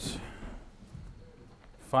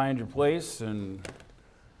find your place and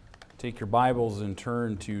take your Bibles and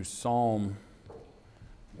turn to Psalm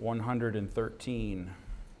 113.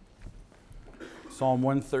 Psalm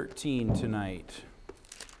 113 tonight.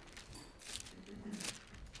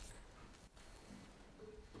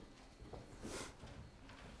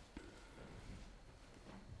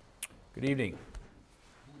 Good evening.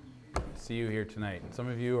 See you here tonight. Some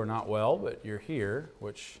of you are not well, but you're here,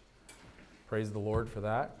 which praise the Lord for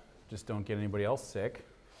that. Just don't get anybody else sick.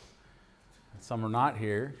 Some are not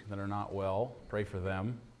here that are not well. Pray for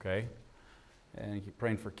them, okay? And keep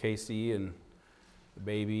praying for Casey and the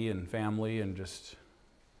baby and family and just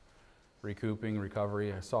recouping,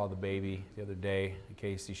 recovery. I saw the baby the other day.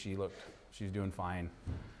 Casey, she's doing fine.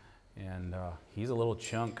 And he's a little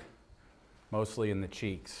chunk, mostly in the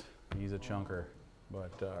cheeks. He's a chunker,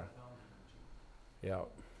 but yeah,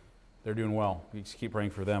 they're doing well. You just keep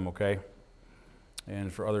praying for them, okay?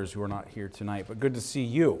 And for others who are not here tonight. But good to see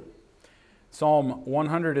you. Psalm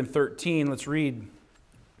 113, let's read,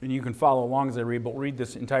 and you can follow along as I read, but we'll read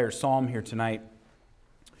this entire psalm here tonight.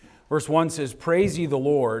 Verse 1 says, "Praise ye the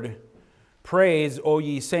Lord, praise, O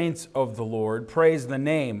ye saints of the Lord, praise the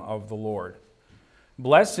name of the Lord.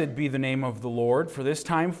 Blessed be the name of the Lord, for this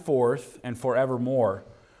time forth and forevermore.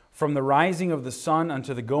 From the rising of the sun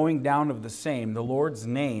unto the going down of the same, the Lord's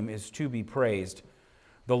name is to be praised.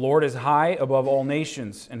 The Lord is high above all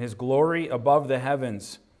nations, and his glory above the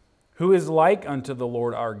heavens. Who is like unto the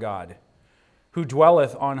Lord our God, who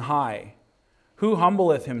dwelleth on high, who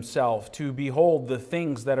humbleth himself to behold the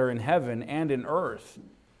things that are in heaven and in earth?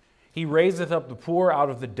 He raiseth up the poor out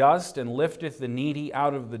of the dust, and lifteth the needy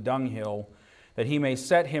out of the dunghill, that he may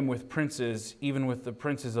set him with princes, even with the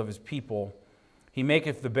princes of his people. He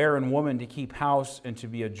maketh the barren woman to keep house, and to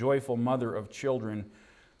be a joyful mother of children.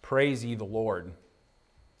 Praise ye the Lord."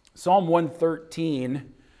 Psalm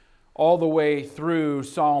 113, all the way through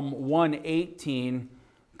Psalm 118,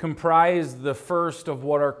 comprise the first of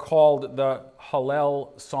what are called the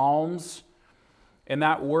Hallel Psalms. And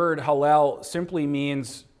that word Hallel simply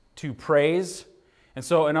means to praise. And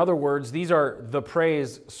so, in other words, these are the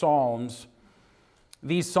praise psalms.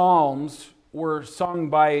 These psalms were sung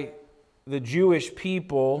by the Jewish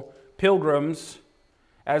people, pilgrims,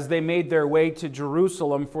 as they made their way to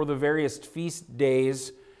Jerusalem for the various feast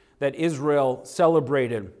days that Israel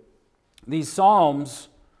celebrated. These psalms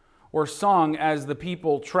were sung as the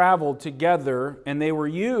people traveled together, and they were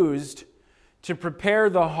used to prepare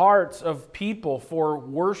the hearts of people for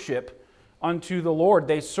worship unto the Lord.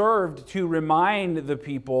 They served to remind the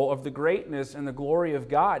people of the greatness and the glory of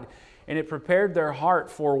God, and it prepared their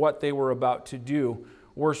heart for what they were about to do,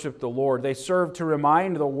 worship the Lord. They served to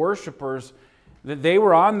remind the worshipers that they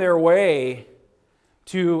were on their way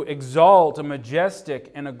to exalt a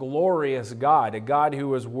majestic and a glorious God, a God who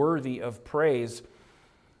was worthy of praise,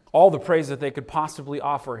 all the praise that they could possibly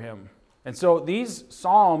offer him. And so these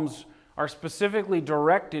psalms are specifically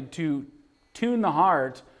directed to tune the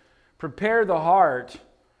heart, prepare the heart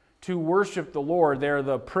to worship the Lord. They're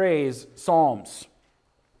the praise psalms.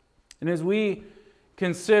 And as we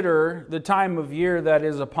consider the time of year that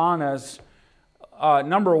is upon us,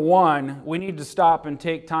 number one, we need to stop and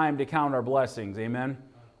take time to count our blessings. Amen?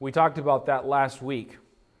 We talked about that last week.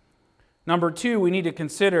 Number two, we need to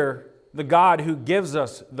consider the God who gives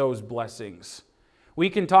us those blessings.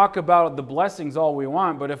 We can talk about the blessings all we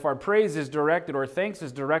want, but if our praise is directed or thanks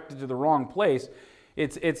is directed to the wrong place,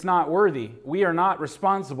 it's not worthy. We are not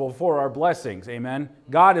responsible for our blessings. Amen?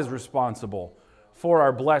 God is responsible for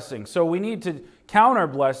our blessings. So we need to count our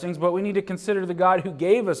blessings, but we need to consider the God who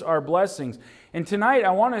gave us our blessings. And tonight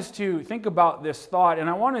I want us to think about this thought, and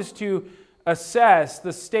I want us to assess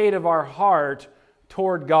the state of our heart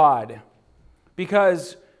toward God.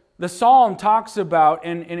 Because the psalm talks about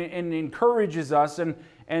and encourages us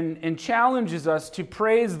and challenges us to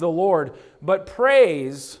praise the Lord. But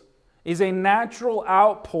praise is a natural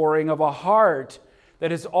outpouring of a heart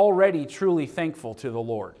that is already truly thankful to the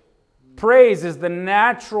Lord. Praise is the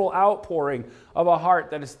natural outpouring of a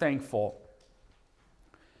heart that is thankful.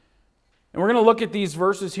 And we're going to look at these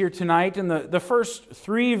verses here tonight. And the first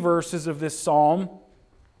three verses of this psalm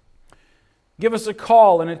give us a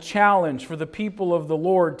call and a challenge for the people of the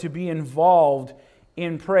Lord to be involved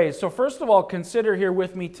in praise. So first of all, consider here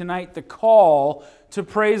with me tonight the call to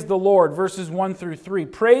praise the Lord. Verses 1 through 3.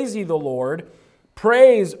 Praise ye the Lord.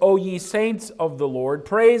 Praise, O ye saints of the Lord.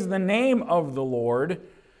 Praise the name of the Lord.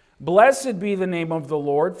 Blessed be the name of the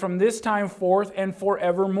Lord from this time forth and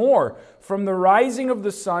forevermore. From the rising of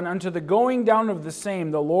the sun unto the going down of the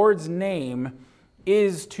same, the Lord's name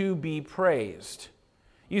is to be praised.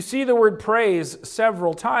 You see the word praise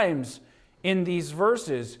several times in these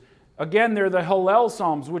verses. Again, they're the Hallel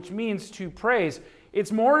Psalms, which means to praise.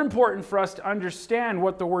 It's more important for us to understand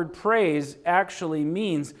what the word praise actually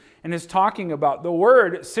means and is talking about. The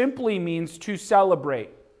word simply means to celebrate.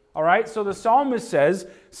 All right? So the psalmist says,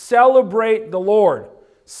 celebrate the Lord.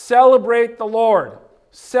 Celebrate the Lord.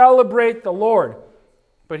 Celebrate the Lord.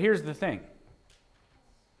 But here's the thing.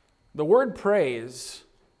 The word praise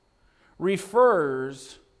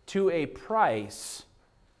refers to a price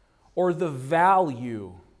or the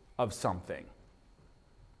value of something.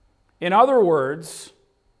 In other words,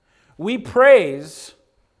 we praise,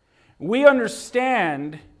 we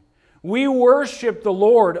understand, we worship the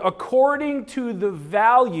Lord according to the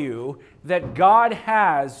value that God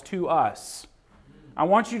has to us. I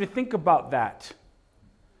want you to think about that.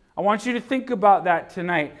 I want you to think about that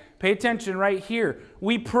tonight. Pay attention right here.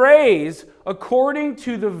 We praise according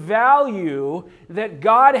to the value that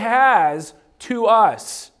God has to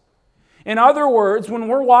us. In other words, when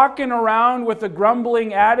we're walking around with a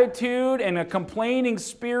grumbling attitude and a complaining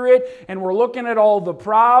spirit, and we're looking at all the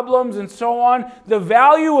problems and so on, the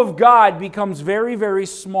value of God becomes very, very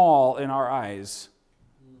small in our eyes.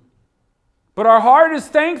 But our heart is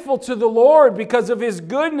thankful to the Lord because of His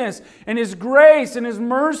goodness and His grace and His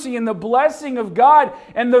mercy and the blessing of God.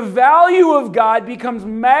 And the value of God becomes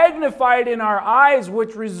magnified in our eyes,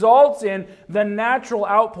 which results in the natural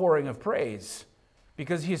outpouring of praise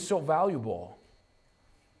because He is so valuable.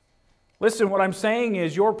 Listen, what I'm saying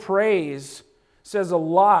is your praise says a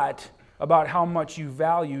lot about how much you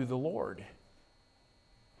value the Lord.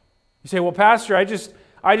 You say, well, Pastor, I just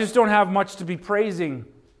don't have much to be praising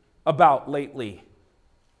about lately.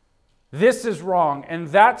 This is wrong, and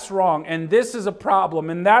that's wrong, and this is a problem,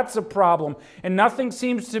 and that's a problem, and nothing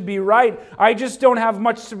seems to be right. I just don't have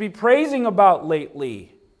much to be praising about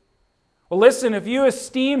lately. Well, listen, if you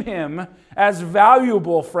esteem Him as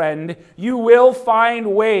valuable, friend, you will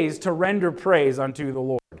find ways to render praise unto the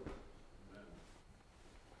Lord.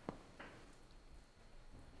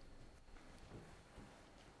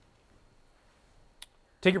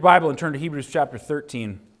 Take your Bible and turn to Hebrews chapter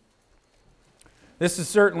 13. This is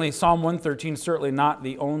certainly, Psalm 113, certainly not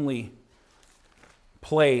the only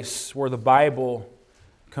place where the Bible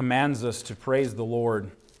commands us to praise the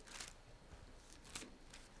Lord.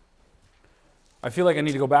 I feel like I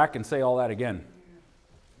need to go back and say all that again.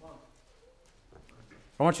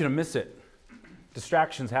 I want you to miss it.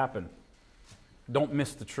 Distractions happen. Don't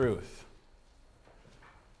miss the truth.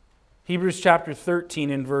 Hebrews chapter 13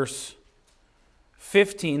 in verse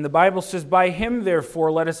 15, the Bible says, "By Him,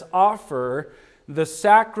 therefore, let us offer the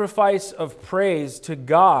sacrifice of praise to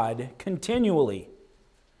God continually.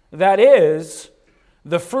 That is,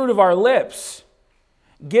 the fruit of our lips,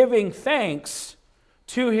 giving thanks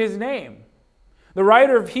to His name." The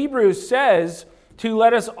writer of Hebrews says to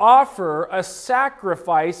let us offer a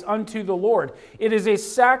sacrifice unto the Lord. It is a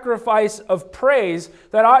sacrifice of praise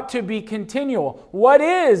that ought to be continual. What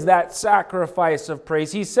is that sacrifice of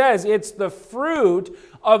praise? He says it's the fruit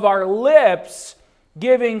of our lips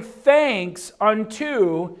giving thanks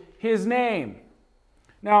unto His name.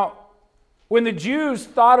 Now, when the Jews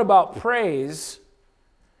thought about praise,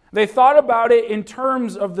 they thought about it in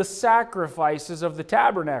terms of the sacrifices of the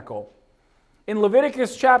tabernacle. In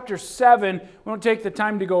Leviticus chapter 7, we won't take the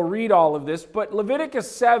time to go read all of this, but Leviticus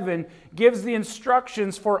 7 gives the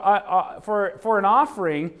instructions for an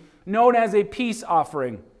offering known as a peace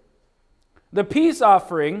offering. The peace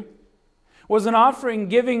offering was an offering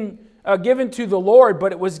given to the Lord,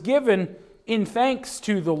 but it was given in thanks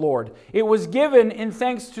to the Lord. It was given in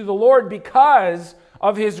thanks to the Lord because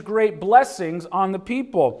of His great blessings on the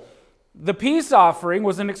people. The peace offering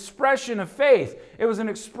was an expression of faith. It was an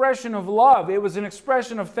expression of love. It was an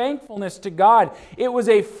expression of thankfulness to God. It was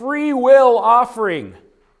a free will offering,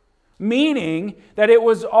 meaning that it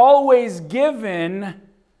was always given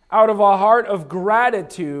out of a heart of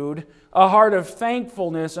gratitude, a heart of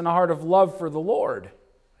thankfulness, and a heart of love for the Lord.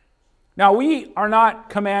 Now, we are not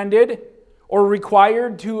commanded or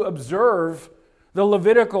required to observe the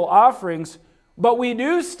Levitical offerings, but we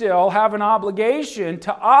do still have an obligation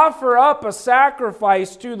to offer up a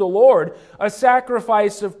sacrifice to the Lord, a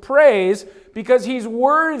sacrifice of praise, because He's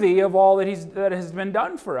worthy of all that has been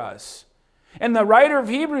done for us. And the writer of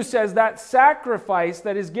Hebrews says that sacrifice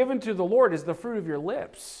that is given to the Lord is the fruit of your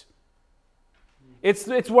lips.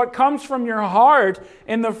 It's what comes from your heart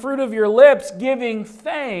and the fruit of your lips, giving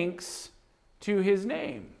thanks to His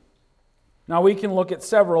name. Now we can look at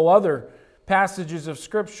several other passages of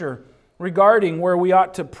Scripture regarding where we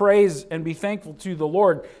ought to praise and be thankful to the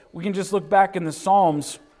Lord. We can just look back in the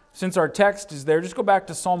Psalms, since our text is there. Just go back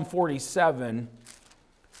to Psalm 47,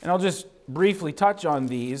 and I'll just briefly touch on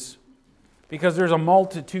these. because there's a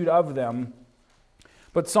multitude of them.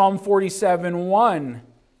 But Psalm 47:1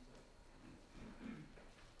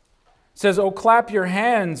 says, "O clap your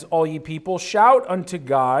hands, all ye people, shout unto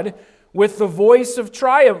God with the voice of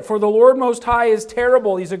triumph, for the Lord Most High is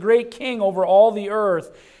terrible. He's a great king over all the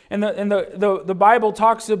earth." And the Bible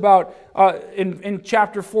talks about in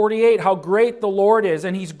chapter 48 how great the Lord is,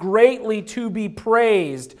 and He's greatly to be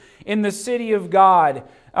praised in the city of God.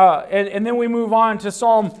 And then we move on to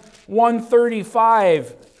Psalm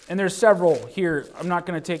 135, and there's several here. I'm not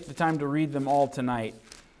going to take the time to read them all tonight.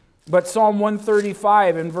 But Psalm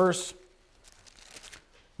 135 in verse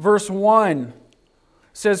 1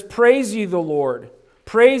 says, "Praise ye the Lord.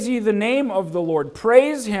 Praise ye the name of the Lord.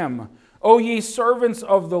 Praise Him, O ye servants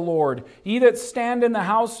of the Lord, ye that stand in the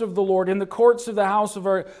house of the Lord, in the courts of the house of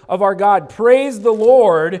our God. Praise the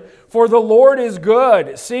Lord, for the Lord is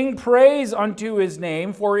good. Sing praise unto His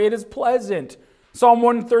name, for it is pleasant." Psalm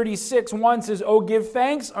 136:1 says, "O give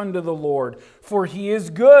thanks unto the Lord, for He is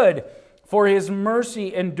good, for His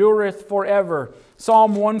mercy endureth forever."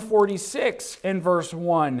 Psalm 146 and verse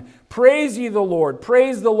 1, "Praise ye the Lord,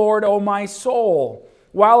 praise the Lord, O my soul.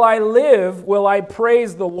 While I live, will I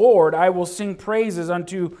praise the Lord. I will sing praises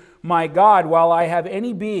unto my God while I have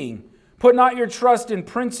any being. Put not your trust in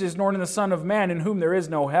princes, nor in the Son of Man, in whom there is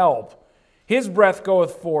no help. His breath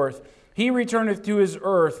goeth forth. He returneth to his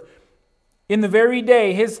earth. In the very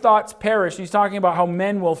day his thoughts perish." He's talking about how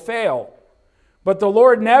men will fail. But the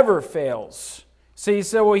Lord never fails. So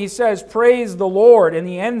he says, "Praise the Lord." And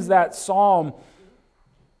he ends that psalm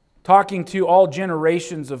talking to all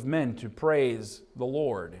generations of men to praise the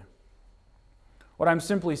Lord. What I'm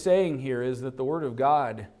simply saying here is that the Word of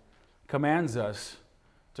God commands us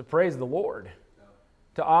to praise the Lord,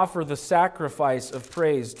 to offer the sacrifice of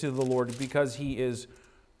praise to the Lord because He is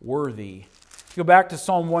worthy. Go back to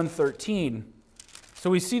Psalm 113.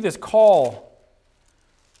 So we see this call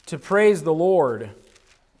to praise the Lord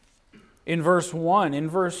in verse 1. In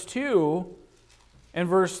verse 2 and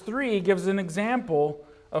verse 3 gives an example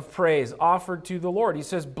of praise offered to the Lord. He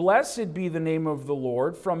says, "Blessed be the name of the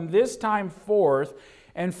Lord from this time forth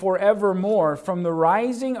and forevermore. From the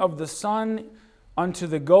rising of the sun unto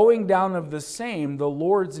the going down of the same, the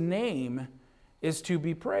Lord's name is to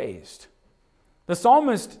be praised." The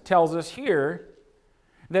psalmist tells us here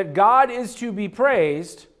that God is to be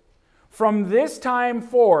praised from this time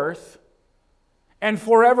forth and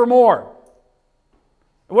forevermore.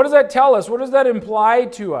 What does that tell us? What does that imply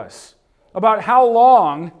to us about how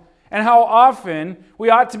long and how often we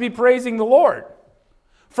ought to be praising the Lord?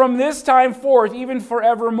 From this time forth, even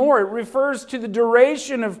forevermore. It refers to the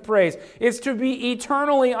duration of praise. It's to be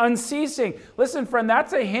eternally unceasing. Listen, friend,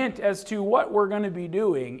 that's a hint as to what we're going to be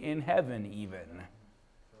doing in heaven even.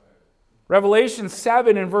 Revelation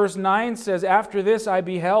 7 and verse 9 says, "After this I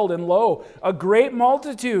beheld, and lo, a great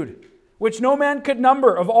multitude, which no man could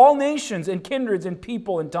number, of all nations and kindreds and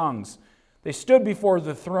people and tongues. They stood before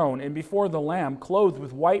the throne and before the Lamb, clothed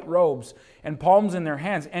with white robes and palms in their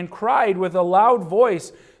hands, and cried with a loud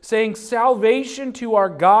voice, saying, Salvation to our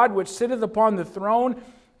God, which sitteth upon the throne,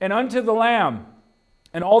 and unto the Lamb.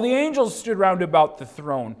 And all the angels stood round about the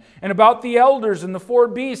throne, and about the elders and the four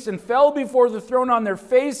beasts, and fell before the throne on their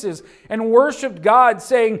faces, and worshipped God,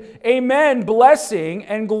 saying, Amen, blessing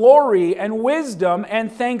and glory and wisdom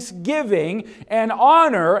and thanksgiving and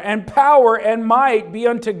honor and power and might be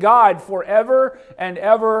unto God forever and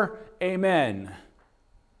ever. Amen.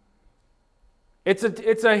 It's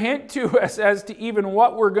a hint to us as to even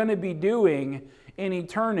what we're going to be doing in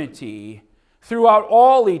eternity, throughout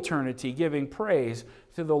all eternity, giving praise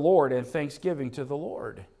to the Lord and thanksgiving to the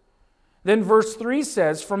Lord. Then verse 3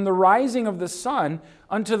 says, From the rising of the sun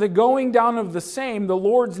unto the going down of the same, the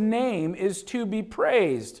Lord's name is to be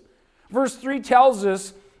praised. Verse 3 tells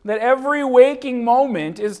us that every waking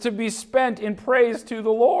moment is to be spent in praise to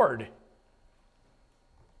the Lord.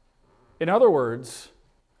 In other words,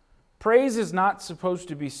 praise is not supposed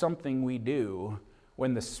to be something we do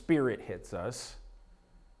when the Spirit hits us,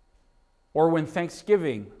 or when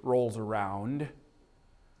Thanksgiving rolls around,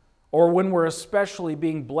 or when we're especially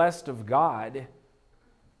being blessed of God.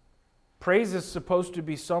 Praise is supposed to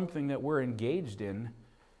be something that we're engaged in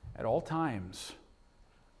at all times.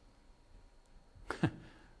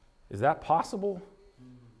 Is that possible?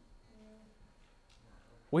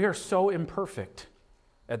 We are so imperfect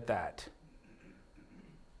at that.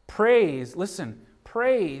 Praise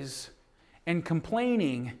and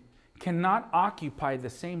complaining cannot occupy the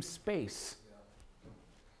same space.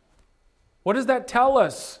 What does that tell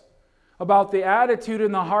us about the attitude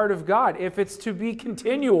in the heart of God. If it's to be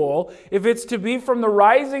continual, if it's to be from the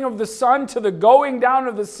rising of the sun to the going down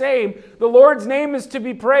of the same, the Lord's name is to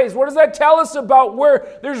be praised. What does that tell us about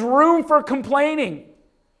where there's room for complaining?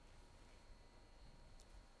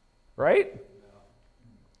 Right?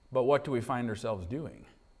 But what do we find ourselves doing?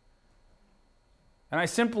 And I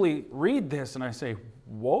simply read this and I say,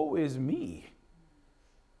 woe is me.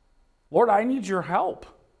 Lord, I need your help.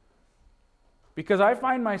 Because I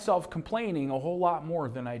find myself complaining a whole lot more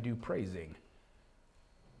than I do praising.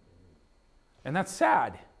 And that's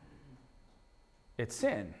sad. It's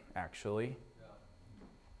sin, actually.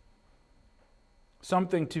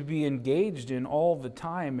 Something to be engaged in all the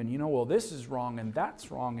time. And well, this is wrong and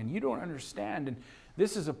that's wrong and you don't understand and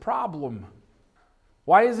this is a problem.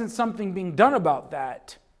 Why isn't something being done about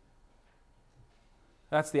that?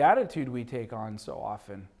 That's the attitude we take on so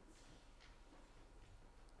often.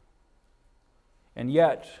 And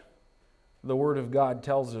yet, the Word of God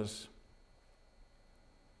tells us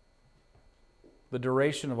the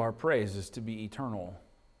duration of our praise is to be eternal.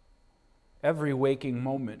 Every waking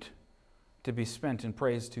moment to be spent in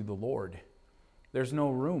praise to the Lord. There's no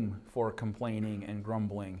room for complaining and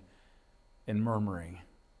grumbling and murmuring.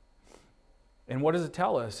 And what does it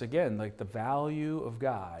tell us? Again, like the value of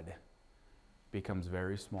God becomes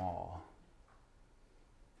very small.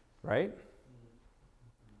 Right?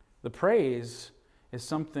 The praise is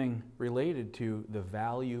something related to the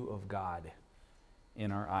value of God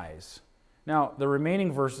in our eyes. Now, the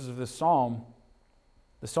remaining verses of this psalm,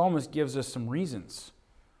 the psalmist gives us some reasons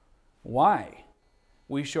why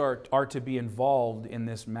we are to be involved in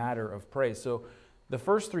this matter of praise. So the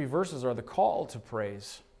first 3 verses are the call to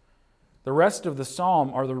praise. The rest of the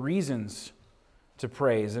psalm are the reasons to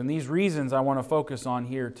praise. And these reasons I want to focus on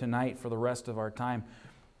here tonight for the rest of our time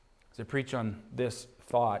as I preach on this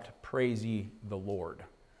thought, praise ye the Lord.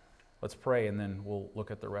 Let's pray and then we'll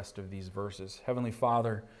look at the rest of these verses. Heavenly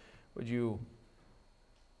Father, would you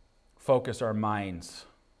focus our minds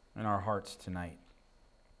and our hearts tonight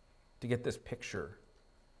to get this picture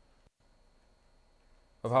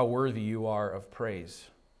of how worthy you are of praise.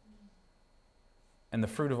 And the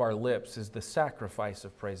fruit of our lips is the sacrifice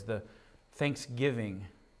of praise, the thanksgiving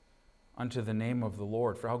unto the name of the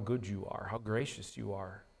Lord for how good you are, how gracious you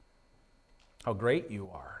are, how great you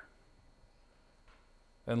are.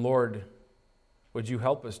 And Lord, would you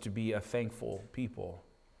help us to be a thankful people?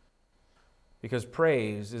 Because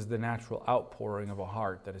praise is the natural outpouring of a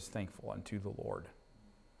heart that is thankful unto the Lord.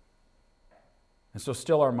 And so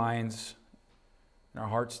still our minds and our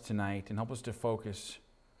hearts tonight and help us to focus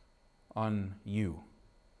on you.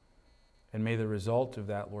 And may the result of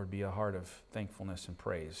that, Lord, be a heart of thankfulness and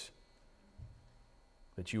praise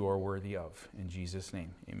that you are worthy of. In Jesus'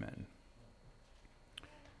 name, amen.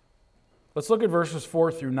 Let's look at verses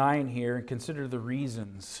 4 through 9 here and consider the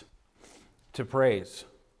reasons to praise.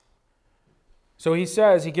 So he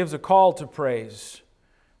says, he gives a call to praise,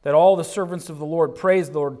 that all the servants of the Lord praise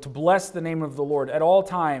the Lord, to bless the name of the Lord at all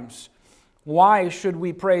times. Why should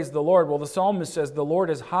we praise the Lord? Well, the psalmist says, the Lord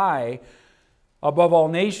is high above all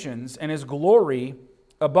nations, and his glory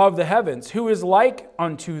above the heavens. Who is like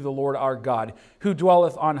unto the Lord our God, who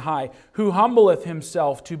dwelleth on high, who humbleth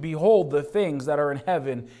himself to behold the things that are in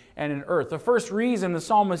heaven and in earth. The first reason the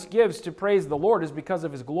psalmist gives to praise the Lord is because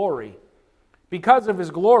of his glory. Because of his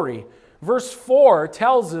glory. Verse 4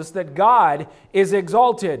 tells us that God is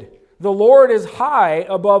exalted. The Lord is high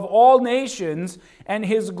above all nations, and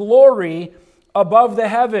his glory above the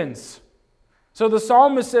heavens. So the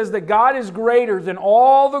psalmist says that God is greater than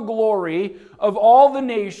all the glory of all the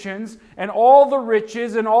nations and all the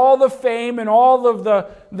riches and all the fame and all of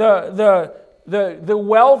the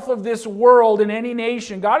wealth of this world in any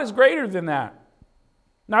nation. God is greater than that.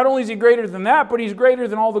 Not only is he greater than that, but he's greater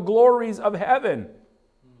than all the glories of heaven.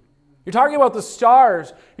 You're talking about the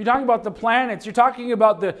stars. You're talking about the planets. You're talking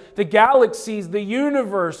about the galaxies, the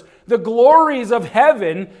universe, the glories of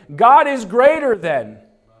heaven. God is greater than.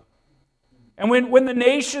 And when the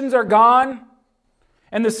nations are gone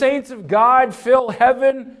and the saints of God fill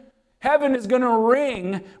heaven, heaven is going to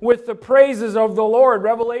ring with the praises of the Lord.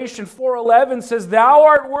 Revelation 4:11 says, "Thou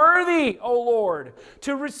art worthy, O Lord,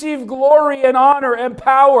 to receive glory and honor and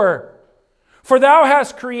power. For thou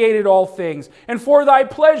hast created all things, and for thy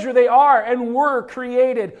pleasure they are and were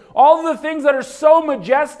created." All the things that are so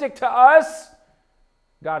majestic to us,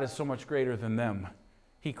 God is so much greater than them.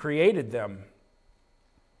 He created them.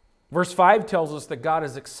 Verse 5 tells us that God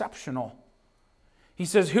is exceptional. He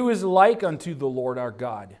says, "Who is like unto the Lord our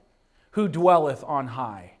God, who dwelleth on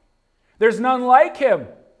high?" There's none like him.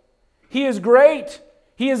 He is great.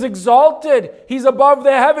 He is exalted. He's above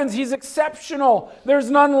the heavens. He's exceptional.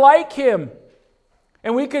 There's none like him.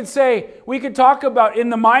 And we could talk about,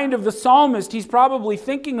 in the mind of the psalmist, he's probably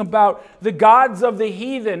thinking about the gods of the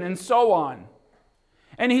heathen and so on.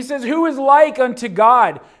 And he says, who is like unto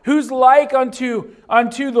God? Who's like unto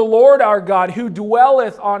the Lord our God, who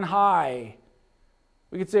dwelleth on high?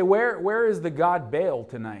 We could say, where is the god Baal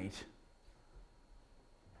tonight?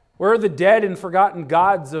 Where are the dead and forgotten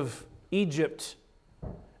gods of Egypt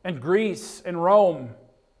and Greece and Rome?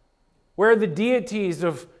 Where are the deities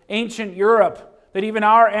of ancient Europe that even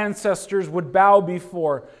our ancestors would bow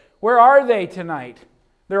before? Where are they tonight?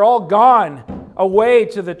 They're all gone away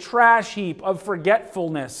to the trash heap of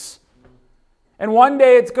forgetfulness. And one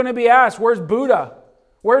day it's going to be asked, where's Buddha?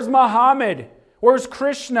 Where's Muhammad? Where's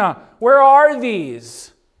Krishna? Where are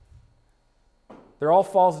these? They're all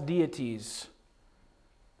false deities.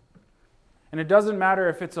 And it doesn't matter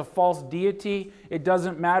if it's a false deity. It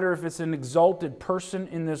doesn't matter if it's an exalted person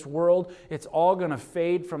in this world. It's all going to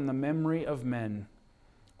fade from the memory of men.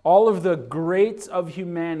 All of the greats of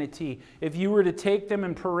humanity, if you were to take them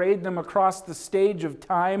and parade them across the stage of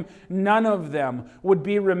time, none of them would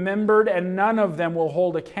be remembered and none of them will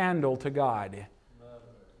hold a candle to God.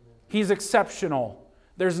 He's exceptional.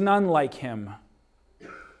 There's none like him.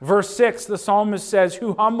 Verse 6, the psalmist says,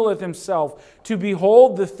 who humbleth himself to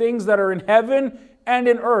behold the things that are in heaven and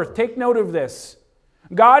in earth. Take note of this.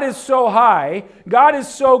 God is so high. God is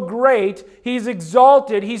so great. He's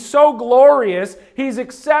exalted. He's so glorious. He's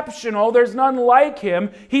exceptional. There's none like him.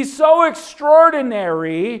 He's so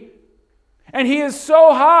extraordinary. And he is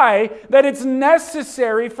so high that it's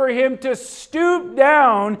necessary for him to stoop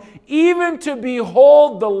down even to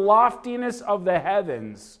behold the loftiness of the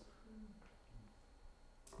heavens.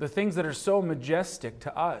 The things that are so majestic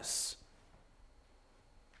to us.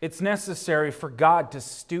 It's necessary for God to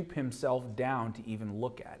stoop himself down to even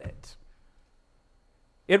look at it.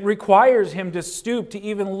 It requires him to stoop to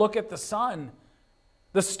even look at the sun,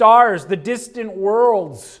 the stars, the distant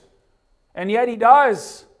worlds. And yet he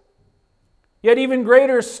does. Yet even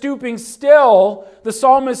greater stooping still, the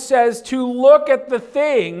psalmist says, to look at the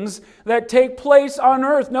things that take place on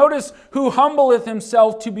earth. Notice, who humbleth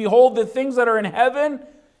himself to behold the things that are in heaven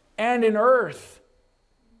and in earth.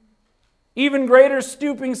 Even greater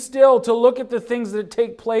stooping still to look at the things that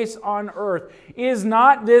take place on earth. Is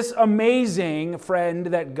not this amazing, friend,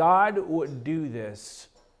 that God would do this?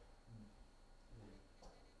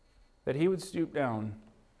 That he would stoop down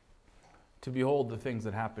to behold the things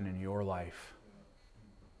that happen in your life.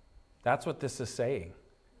 That's what this is saying.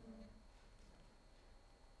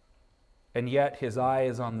 And yet his eye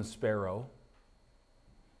is on the sparrow,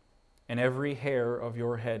 and every hair of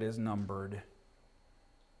your head is numbered.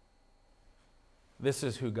 This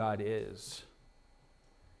is who God is.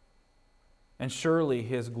 And surely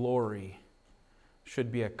his glory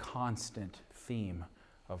should be a constant theme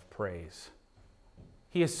of praise.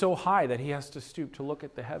 He is so high that he has to stoop to look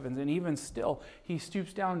at the heavens. And even still, he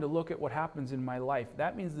stoops down to look at what happens in my life.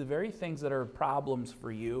 That means the very things that are problems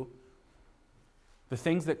for you, the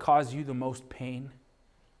things that cause you the most pain,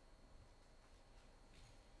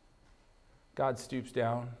 God stoops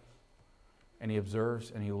down and he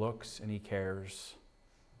observes and he looks and he cares.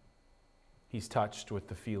 He's touched with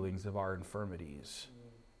the feelings of our infirmities.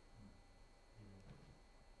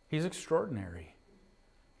 He's extraordinary.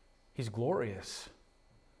 He's glorious.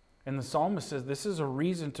 And the psalmist says this is a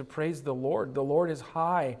reason to praise the Lord. The Lord is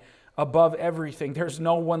high above everything. There's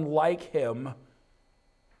no one like him.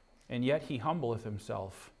 And yet he humbleth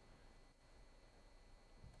himself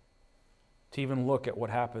to even look at what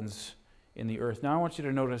happens in the earth. Now I want you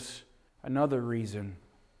to notice another reason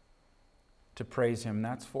to praise him.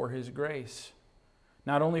 That's for his grace.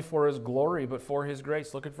 Not only for his glory, but for his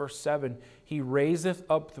grace. Look at verse 7. He raiseth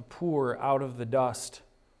up the poor out of the dust,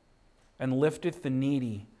 and lifteth the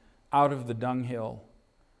needy out of the dunghill,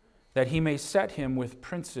 that he may set him with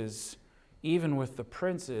princes, even with the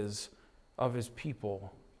princes of his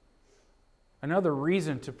people. Another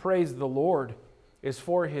reason to praise the Lord is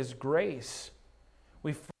for his grace.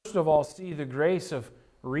 We first of all see the grace of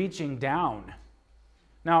reaching down.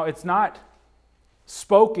 Now, it's not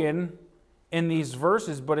spoken in these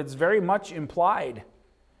verses, but it's very much implied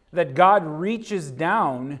that God reaches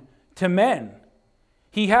down to men.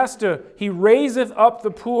 He raiseth up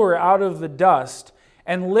the poor out of the dust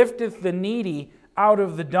and lifteth the needy out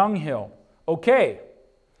of the dunghill. Okay,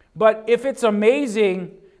 but if it's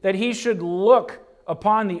amazing that he should look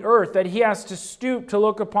upon the earth, that he has to stoop to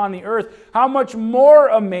look upon the earth, how much more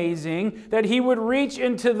amazing that he would reach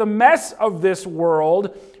into the mess of this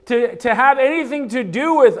world to have anything to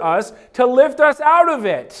do with us, to lift us out of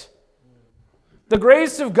it. The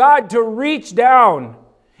grace of God to reach down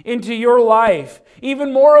into your life.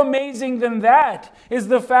 Even more amazing than that is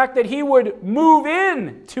the fact that He would move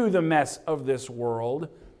in to the mess of this world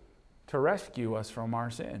to rescue us from our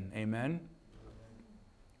sin. Amen?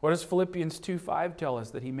 What does Philippians 2:5 tell us?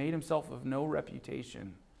 That He made Himself of no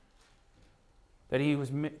reputation. That He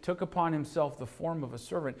took upon Himself the form of a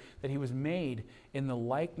servant. That He was made in the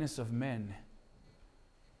likeness of men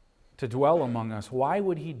to dwell among us. Why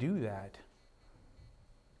would He do that?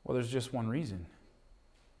 Well, there's just one reason.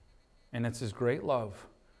 And it's His great love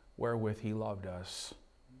wherewith He loved us.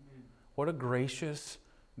 What a gracious,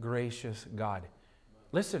 gracious God.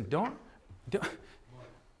 Listen, don't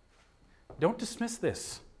dismiss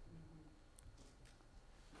this.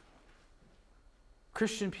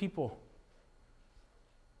 Christian people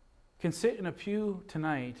can sit in a pew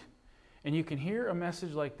tonight and you can hear a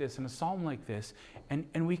message like this and a psalm like this,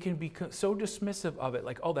 and we can be so dismissive of it,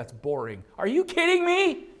 like, oh, that's boring. Are you kidding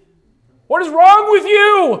me? What is wrong with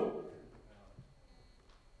you?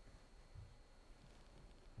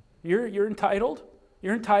 You're entitled.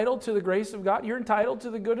 You're entitled to the grace of God. You're entitled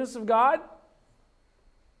to the goodness of God.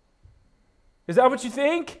 Is that what you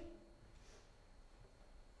think?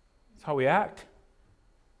 That's how we act.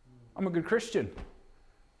 I'm a good Christian.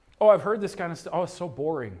 Oh, I've heard this kind of stuff. Oh, it's so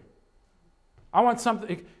boring. I want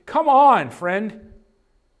something. Come on, friend.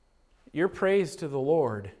 Your praise to the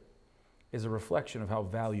Lord is a reflection of how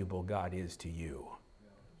valuable God is to you.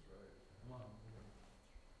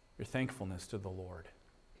 Your thankfulness to the Lord.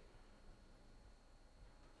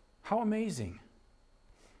 How amazing.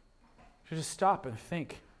 You just stop and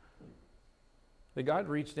think that God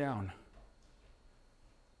reached down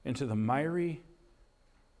into the miry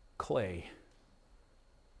clay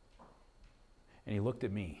and He looked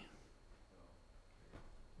at me.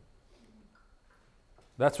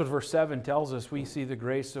 That's what verse 7 tells us. We see the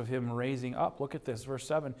grace of Him raising up. Look at this, verse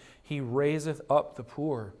 7. He raiseth up the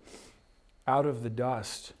poor out of the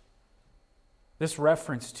dust. This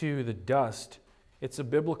reference to the dust, it's a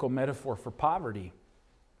biblical metaphor for poverty.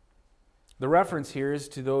 The reference here is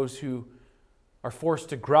to those who are forced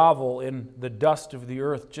to grovel in the dust of the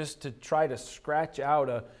earth just to try to scratch out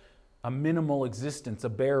a minimal existence, a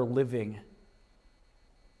bare living.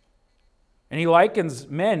 And He likens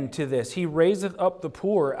men to this. He raiseth up the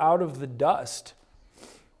poor out of the dust.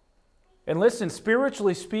 And listen,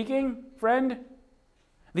 spiritually speaking, friend,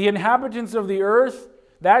 the inhabitants of the earth,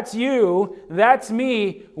 that's you, that's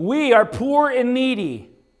me, we are poor and needy.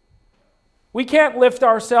 We can't lift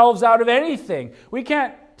ourselves out of anything. We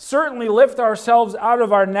can't certainly lift ourselves out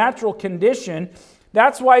of our natural condition.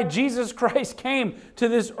 That's why Jesus Christ came to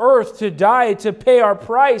this earth to die, to pay our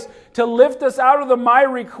price, to lift us out of the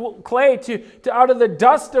miry clay, to out of the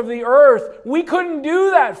dust of the earth. We couldn't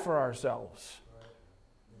do that for ourselves.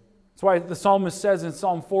 That's why the psalmist says in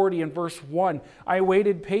Psalm 40 and verse 1, I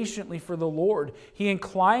waited patiently for the Lord. He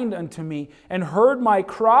inclined unto me and heard my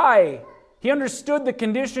cry. He understood the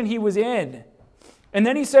condition he was in. And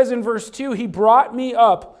then he says in verse 2, He brought me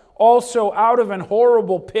up also out of an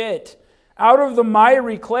horrible pit, out of the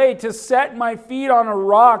miry clay, to set my feet on a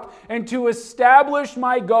rock and to establish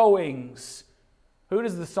my goings. Who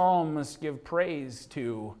does the psalmist give praise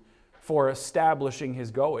to for establishing his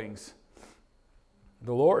goings?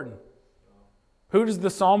 The Lord. Who does the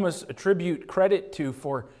psalmist attribute credit to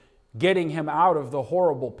for getting him out of the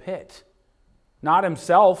horrible pit? Not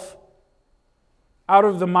himself. Out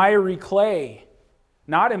of the miry clay.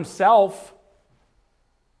 Not himself.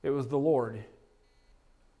 It was the Lord.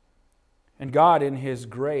 And God, in His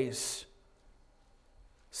grace,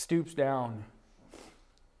 stoops down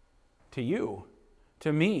to you,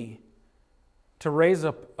 to me, to raise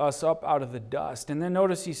us up out of the dust. And then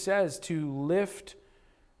notice He says to lift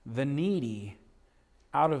the needy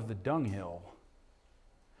out of the dunghill.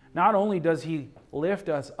 Not only does He lift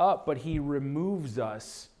us up, but He removes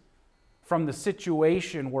us from the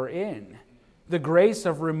situation we're in. The grace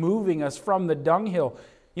of removing us from the dunghill.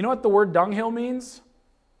 You know what the word dunghill means?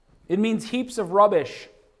 It means heaps of rubbish.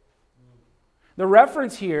 The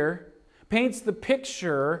reference here paints the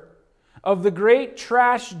picture of the great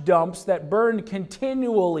trash dumps that burned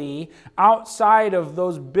continually outside of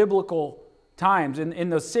those biblical times, in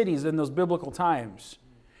those cities, in those biblical times.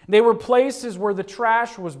 They were places where the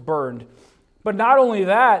trash was burned. But not only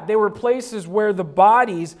that, they were places where the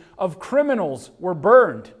bodies of criminals were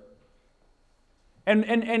burned.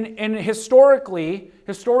 And historically,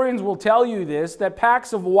 historians will tell you this, that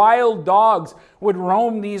packs of wild dogs would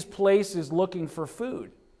roam these places looking for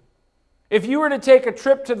food. If you were to take a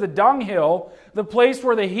trip to the dunghill, the place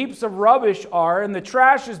where the heaps of rubbish are and the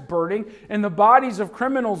trash is burning and the bodies of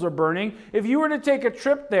criminals are burning, if you were to take a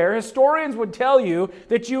trip there, historians would tell you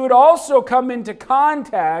that you would also come into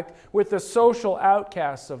contact with the social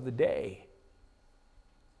outcasts of the day.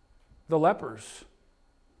 The lepers,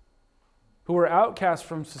 who were outcasts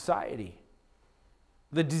from society.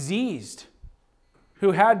 The diseased,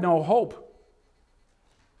 who had no hope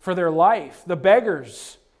for their life. The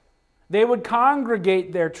beggars. They would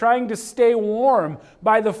congregate there, trying to stay warm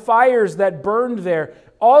by the fires that burned there,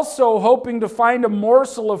 also hoping to find a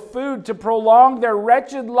morsel of food to prolong their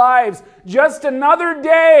wretched lives just another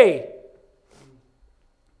day.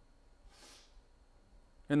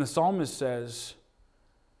 And the psalmist says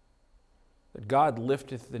that God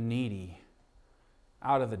lifteth the needy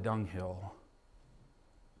out of the dunghill.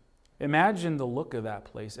 Imagine the look of that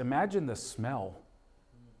place. Imagine the smell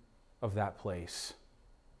of that place.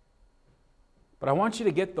 But I want you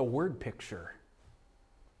to get the word picture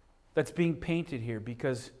that's being painted here,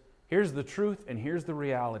 because here's the truth and here's the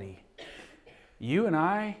reality. You and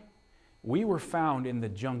I, we were found in the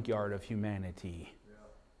junkyard of humanity,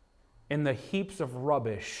 in the heaps of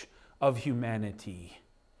rubbish of humanity.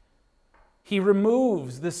 He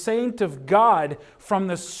removes the saint of God from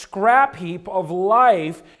the scrap heap of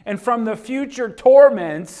life and from the future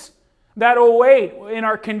torments that await in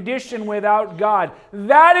our condition without God.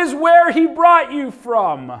 That is where He brought you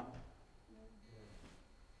from.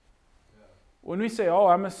 When we say, oh,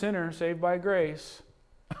 I'm a sinner saved by grace,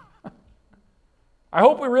 I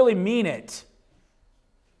hope we really mean it.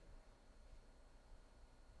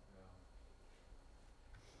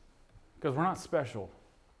 Because we're not special.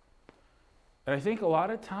 And I think a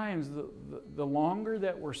lot of times, the longer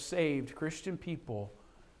that we're saved, Christian people,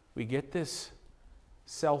 we get this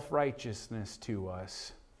self-righteousness to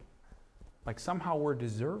us. Like somehow we're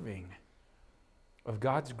deserving of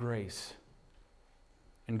God's grace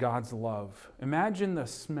and God's love. Imagine the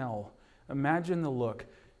smell. Imagine the look.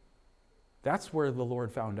 That's where the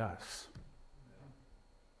Lord found us.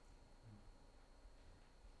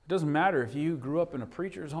 It doesn't matter if you grew up in a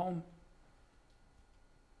preacher's home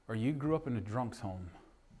or you grew up in a drunk's home.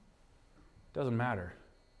 It doesn't matter.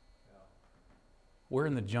 We're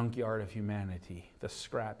in the junkyard of humanity, the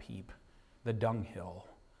scrap heap, the dunghill.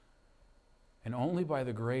 And only by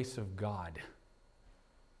the grace of God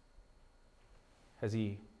has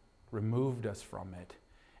He removed us from it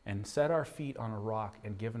and set our feet on a rock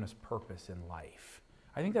and given us purpose in life.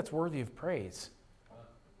 I think that's worthy of praise.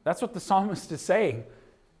 That's what the psalmist is saying.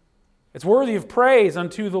 It's worthy of praise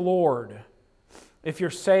unto the Lord. If you're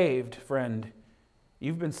saved, friend,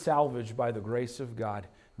 you've been salvaged by the grace of God.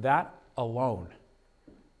 That alone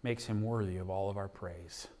makes Him worthy of all of our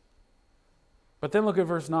praise. But then look at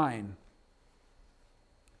verse 9.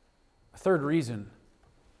 A third reason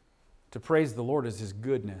to praise the Lord is His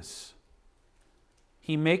goodness.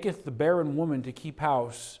 He maketh the barren woman to keep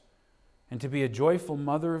house and to be a joyful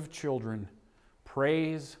mother of children.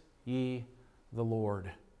 Praise ye the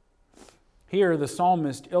Lord. Here the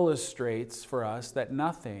psalmist illustrates for us that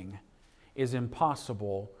nothing is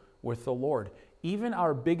impossible with the Lord. Even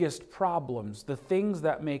our biggest problems, the things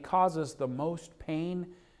that may cause us the most pain,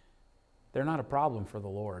 they're not a problem for the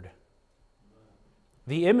Lord.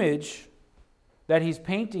 The image that he's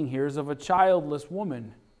painting here is of a childless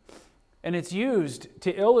woman. And it's used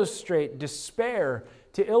to illustrate despair,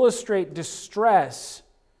 to illustrate distress.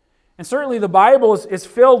 And certainly the Bible is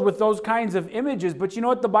filled with those kinds of images. But you know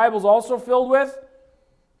what the Bible's also filled with?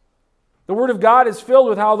 The Word of God is filled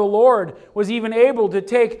with how the Lord was even able to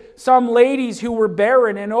take some ladies who were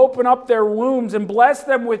barren and open up their wombs and bless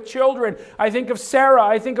them with children. I think of Sarah,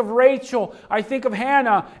 I think of Rachel, I think of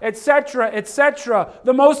Hannah, etc., etc.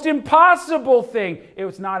 The most impossible thing, it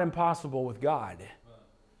was not impossible with God.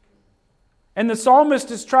 And the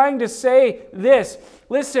psalmist is trying to say this.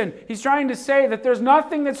 Listen, he's trying to say that there's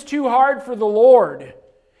nothing that's too hard for the Lord.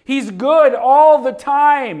 He's good all the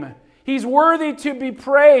time. He's worthy to be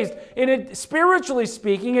praised. And spiritually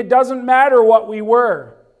speaking, it doesn't matter what we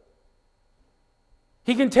were.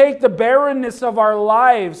 He can take the barrenness of our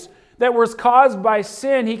lives that was caused by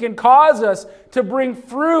sin. He can cause us to bring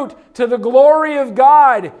fruit to the glory of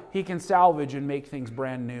God. He can salvage and make things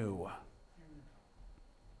brand new.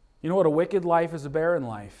 You know what? A wicked life is a barren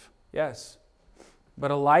life. Yes.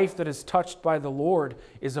 But a life that is touched by the Lord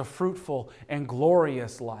is a fruitful and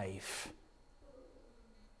glorious life.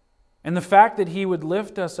 And the fact that He would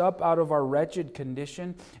lift us up out of our wretched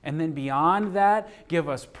condition and then beyond that give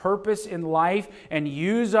us purpose in life and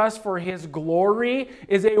use us for His glory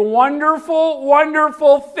is a wonderful,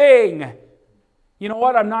 wonderful thing. You know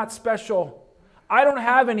what? I'm not special. I don't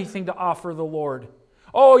have anything to offer the Lord.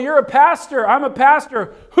 Oh, you're a pastor. I'm a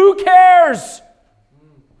pastor. Who cares?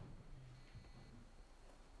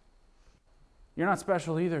 You're not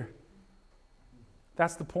special either.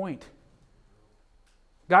 That's the point.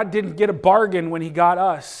 God didn't get a bargain when He got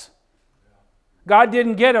us. God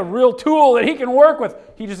didn't get a real tool that He can work with.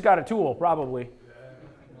 He just got a tool, probably.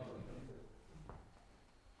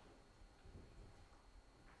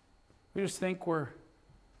 We just think we're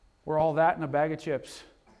all that in a bag of chips.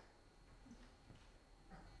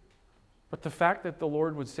 But the fact that the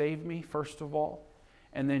Lord would save me, first of all,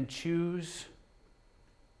 and then choose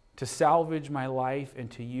to salvage my life and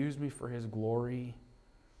to use me for His glory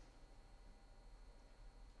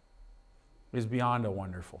is beyond a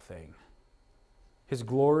wonderful thing. His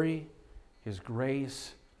glory, His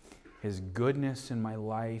grace, His goodness in my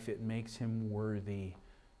life, it makes Him worthy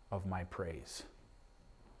of my praise.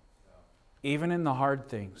 Even in the hard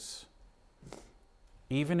things,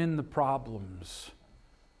 even in the problems,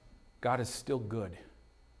 God is still good.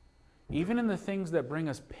 Even in the things that bring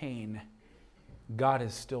us pain, God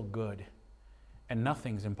is still good. And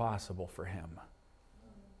nothing's impossible for Him.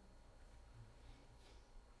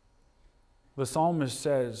 The psalmist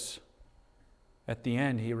says, at the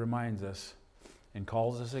end, he reminds us and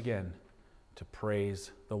calls us again to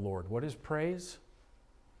praise the Lord. What is praise?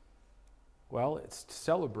 Well, it's to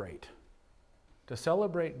celebrate. To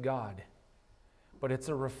celebrate God. But it's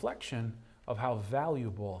a reflection of how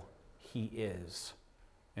valuable He is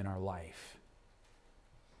in our life.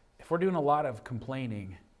 If we're doing a lot of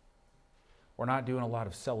complaining, we're not doing a lot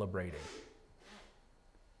of celebrating.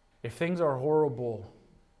 If things are horrible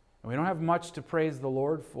and we don't have much to praise the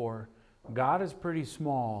Lord for, God is pretty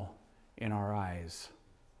small in our eyes.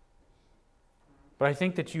 But I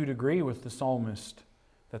think that you'd agree with the psalmist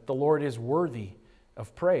that the Lord is worthy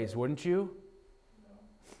of praise, wouldn't you?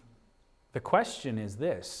 The question is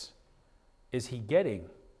this: is He getting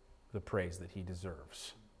the praise that He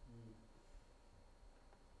deserves?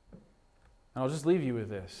 And I'll just leave you with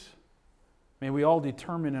this. May we all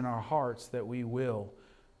determine in our hearts that we will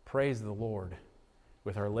praise the Lord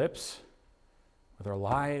with our lips, with our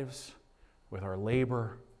lives, with our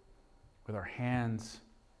labor, with our hands,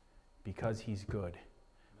 because He's good,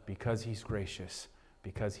 because He's gracious,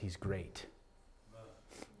 because He's great.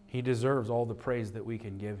 He deserves all the praise that we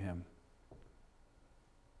can give Him.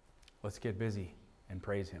 Let's get busy and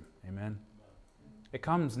praise Him. Amen. It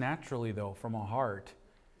comes naturally, though, from a heart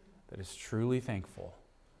that is truly thankful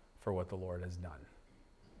for what the Lord has done.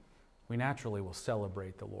 We naturally will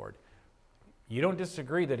celebrate the Lord. You don't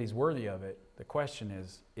disagree that He's worthy of it. The question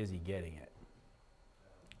is He getting it?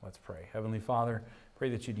 Let's pray. Heavenly Father, pray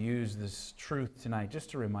that You'd use this truth tonight just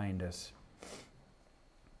to remind us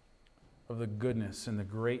of the goodness and the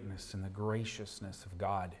greatness and the graciousness of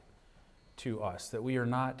God to us, that we are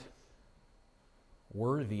not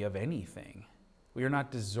worthy of anything. We are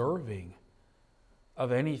not deserving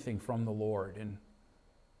of anything from the Lord. And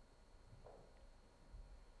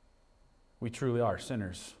we truly are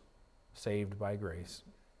sinners, saved by grace.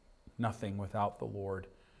 Nothing without the Lord.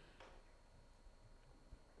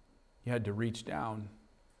 You had to reach down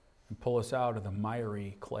and pull us out of the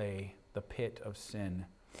miry clay, the pit of sin.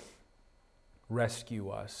 Rescue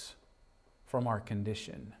us from our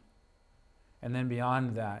condition. And then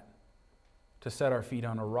beyond that, to set our feet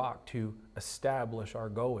on a rock, to establish our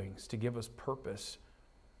goings, to give us purpose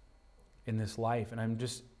in this life. And I'm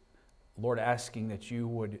just, Lord, asking that You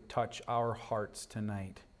would touch our hearts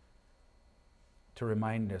tonight to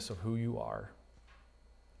remind us of who You are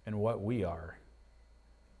and what we are.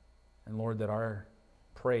 And Lord, that our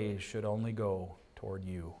praise should only go toward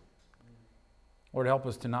You. Lord, help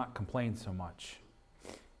us to not complain so much.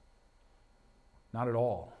 Not at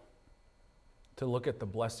all. To look at the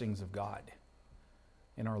blessings of God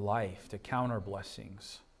in our life, to count our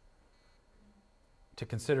blessings, to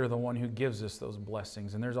consider the one who gives us those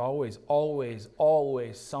blessings. And there's always, always,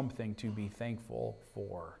 always something to be thankful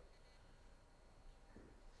for.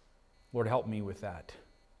 Lord, help me with that.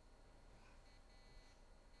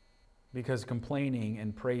 Because complaining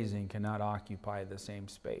and praising cannot occupy the same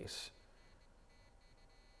space.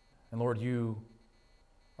 And Lord, You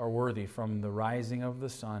are worthy from the rising of the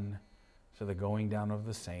sun to the going down of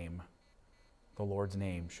the same. The Lord's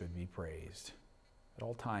name should be praised at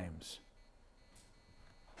all times.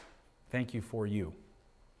 Thank You for You.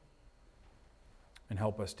 And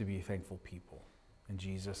help us to be thankful people. In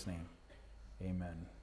Jesus' name, amen.